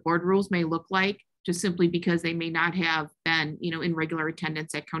to what the board rules may look like, just simply because they may not have been, in regular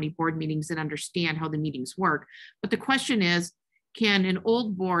attendance at county board meetings and understand how the meetings work. But the question is, can an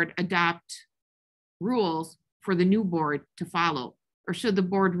old board adopt rules for the new board to follow? Or should the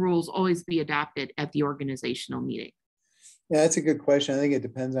board rules always be adopted at the organizational meeting? Yeah, that's a good question. I think it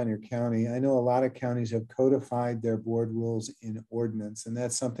depends on your county. I know a lot of counties have codified their board rules in ordinance, and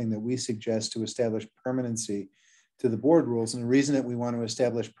that's something that we suggest to establish permanency to the board rules. And the reason that we want to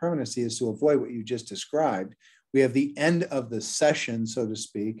establish permanency is to avoid what you just described. We have the end of the session, so to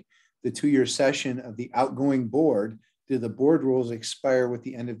speak, the 2-year session of the outgoing board. Do the board rules expire with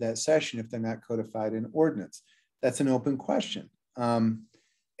the end of that session if they're not codified in ordinance? That's an open question.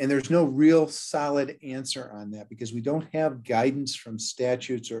 And there's no real solid answer on that because we don't have guidance from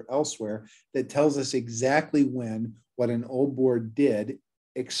statutes or elsewhere that tells us exactly when what an old board did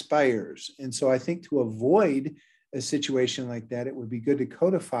expires. And so I think to avoid a situation like that, it would be good to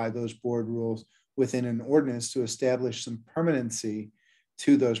codify those board rules within an ordinance to establish some permanency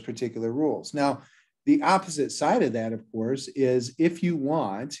to those particular rules. Now, the opposite side of that, of course, is if you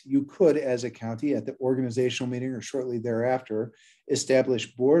want, you could, as a county at the organizational meeting or shortly thereafter,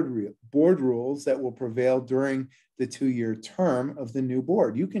 establish board rules that will prevail during the 2-year term of the new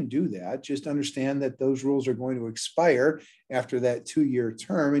board. You can do that. Just understand that those rules are going to expire after that 2-year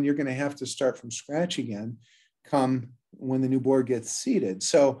term, and you're going to have to start from scratch again come when the new board gets seated.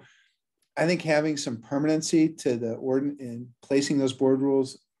 So I think having some permanency to the ordinance and placing those board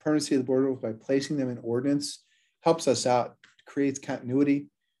rules, permanency of the board rules by placing them in ordinance helps us out, creates continuity,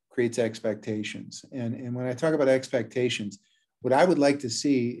 creates expectations. And when I talk about expectations, what I would like to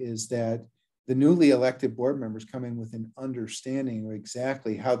see is that the newly elected board members come in with an understanding of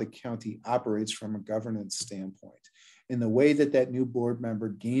exactly how the county operates from a governance standpoint. And the way that that new board member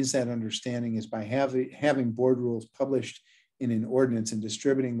gains that understanding is by having board rules published in an ordinance and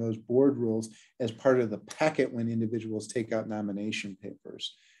distributing those board rules as part of the packet when individuals take out nomination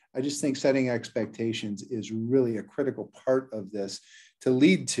papers. I just think setting expectations is really a critical part of this to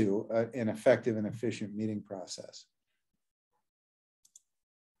lead to an effective and efficient meeting process.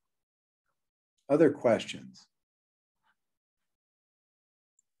 Other questions?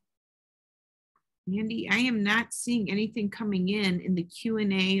 Andy, I am not seeing anything coming in the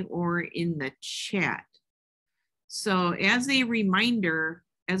Q&A or in the chat. So as a reminder,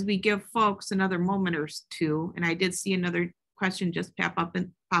 as we give folks another moment or two, and I did see another question just pop up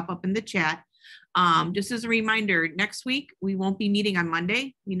in the chat. Just as a reminder, next week, we won't be meeting on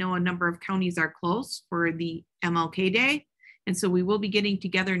Monday. We know a number of counties are closed for the MLK Day. And so we will be getting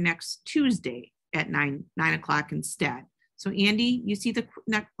together next Tuesday at 9 o'clock instead. So Andy, you see the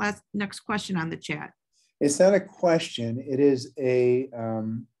next question on the chat. It's not a question. It is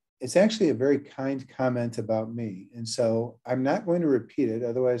it's actually a very kind comment about me. And so I'm not going to repeat it.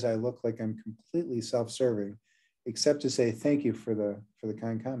 Otherwise I look like I'm completely self-serving, except to say thank you for the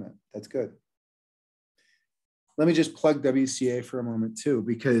kind comment. That's good. Let me just plug WCA for a moment too,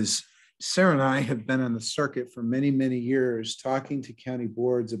 because Sarah and I have been on the circuit for many, many years talking to county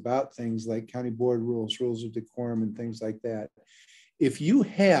boards about things like county board rules, rules of decorum, and things like that. If you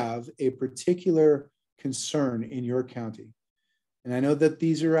have a particular concern in your county, and I know that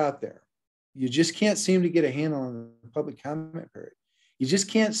these are out there, you just can't seem to get a handle on the public comment period. You just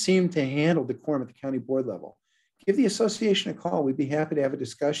can't seem to handle decorum at the county board level. Give the association a call. We'd be happy to have a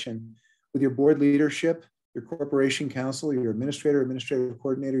discussion with your board leadership, your corporation counsel, your administrator, administrative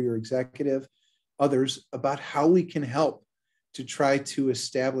coordinator, your executive, others, about how we can help to try to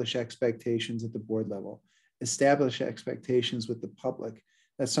establish expectations at the board level, establish expectations with the public,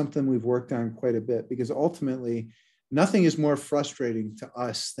 That's something we've worked on quite a bit, because ultimately nothing is more frustrating to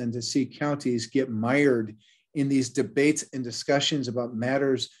us than to see counties get mired in these debates and discussions about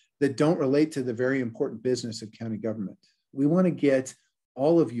matters that don't relate to the very important business of county government. We want to get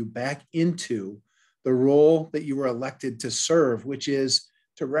all of you back into the role that you were elected to serve, which is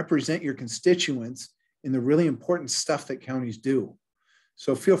to represent your constituents in the really important stuff that counties do.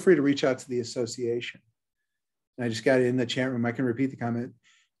 So feel free to reach out to the association. And I just got it in the chat room. I can repeat the comment.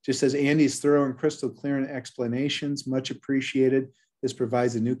 Just says, Andy's thorough and crystal clear in explanations, much appreciated. This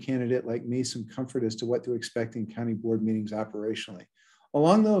provides a new candidate like me some comfort as to what to expect in county board meetings operationally.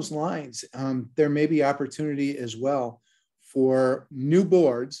 Along those lines, there may be opportunity as well for new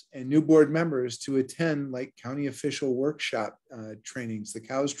boards and new board members to attend like county official workshop trainings, the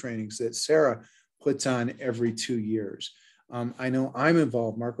COWS trainings that Sarah puts on every 2 years. I know I'm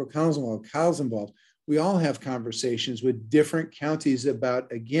involved, Marco Counsel, Kyle's involved. We all have conversations with different counties about,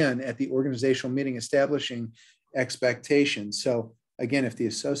 again, at the organizational meeting, establishing expectations. So again, if the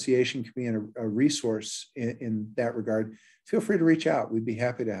association can be a resource in that regard, feel free to reach out. We'd be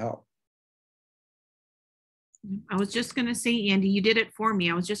happy to help. I was just going to say, Andy, you did it for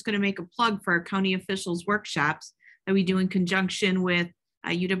me. I was just going to make a plug for our county officials workshops that we do in conjunction with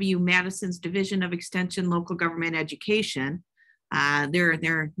UW-Madison's Division of Extension Local Government Education.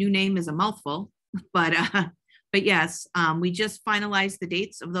 Their new name is a mouthful, but yes, we just finalized the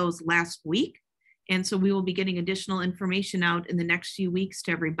dates of those last week. And so we will be getting additional information out in the next few weeks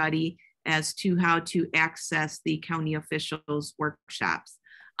to everybody as to how to access the county officials workshops.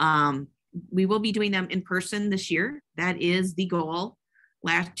 We will be doing them in person this year. That is the goal.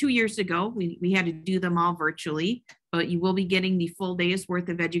 2 years ago, we had to do them all virtually, but you will be getting the full day's worth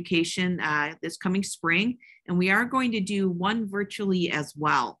of education this coming spring. And we are going to do one virtually as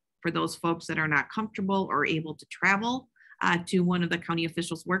well for those folks that are not comfortable or able to travel to one of the county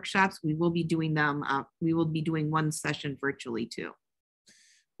officials workshops. We will be doing them. We will be doing one session virtually too.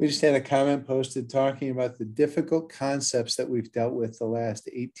 We just had a comment posted talking about the difficult concepts that we've dealt with the last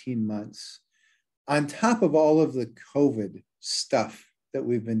 18 months. On top of all of the COVID stuff that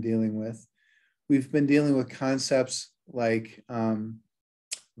we've been dealing with concepts like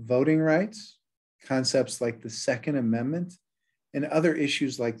voting rights, concepts like the Second Amendment, and other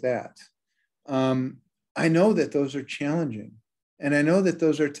issues like that. I know that those are challenging, and I know that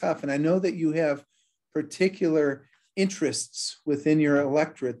those are tough, and I know that you have particular interests within your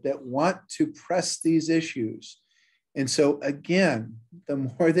electorate that want to press these issues. And so again, the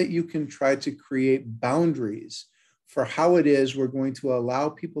more that you can try to create boundaries for how it is we're going to allow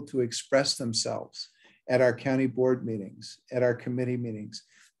people to express themselves at our county board meetings, at our committee meetings,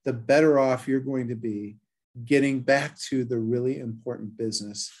 the better off you're going to be getting back to the really important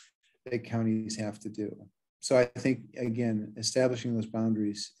business that counties have to do. So I think, again, establishing those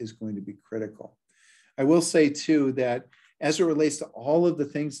boundaries is going to be critical. I will say too that as it relates to all of the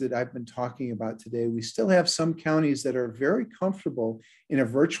things that I've been talking about today, we still have some counties that are very comfortable in a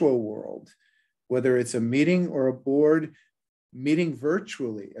virtual world, whether it's a meeting or a board meeting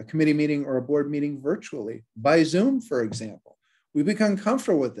virtually, a committee meeting or a board meeting virtually, by Zoom, for example. We've become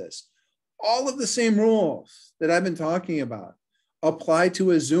comfortable with this. All of the same rules that I've been talking about apply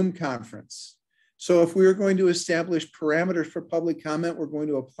to a Zoom conference. So if we're going to establish parameters for public comment, we're going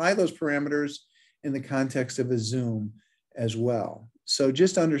to apply those parameters in the context of a Zoom as well. So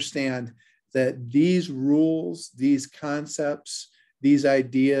just understand that these rules, these concepts, these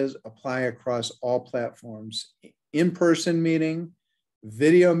ideas apply across all platforms: in-person meeting,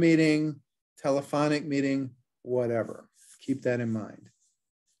 video meeting, telephonic meeting, whatever. Keep that in mind.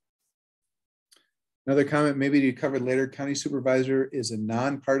 Another comment maybe to be covered later: county supervisor is a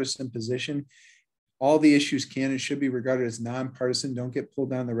nonpartisan position. All the issues can and should be regarded as nonpartisan. Don't get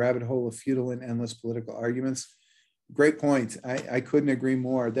pulled down the rabbit hole of futile and endless political arguments. Great point. I couldn't agree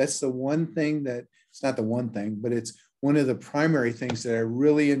more. That's the one thing that, it's not the one thing, but it's one of the primary things that I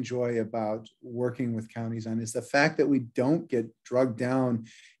really enjoy about working with counties on, is the fact that we don't get drugged down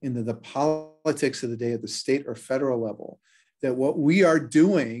into the politics of the day at the state or federal level. That what we are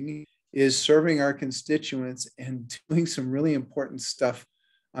doing is serving our constituents and doing some really important stuff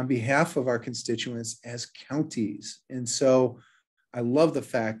on behalf of our constituents as counties. And so I love the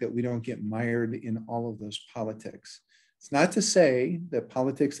fact that we don't get mired in all of those politics. It's not to say that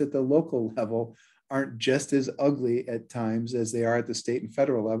politics at the local level aren't just as ugly at times as they are at the state and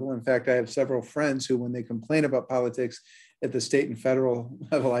federal level. In fact, I have several friends who, when they complain about politics at the state and federal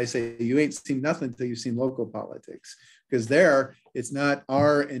level, I say, you ain't seen nothing until you've seen local politics. Because there, it's not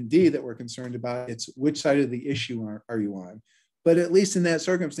R and D that we're concerned about, it's which side of the issue are you on. But at least in that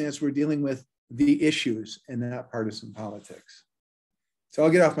circumstance, we're dealing with the issues and not partisan politics. So I'll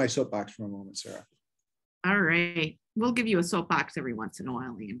get off my soapbox for a moment, Sarah. All right. We'll give you a soapbox every once in a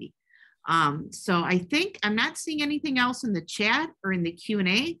while, Andy. So I think I'm not seeing anything else in the chat or in the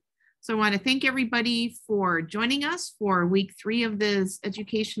Q&A. So I want to thank everybody for joining us for week 3 of this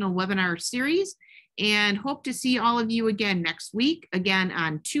educational webinar series, and hope to see all of you again next week, again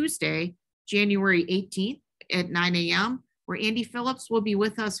on Tuesday, January 18th at 9 a.m., where Andy Phillips will be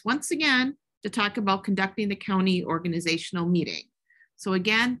with us once again to talk about conducting the county organizational meeting. So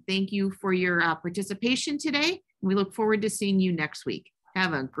again, thank you for your participation today. We look forward to seeing you next week.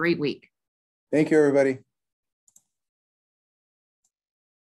 Have a great week. Thank you, everybody.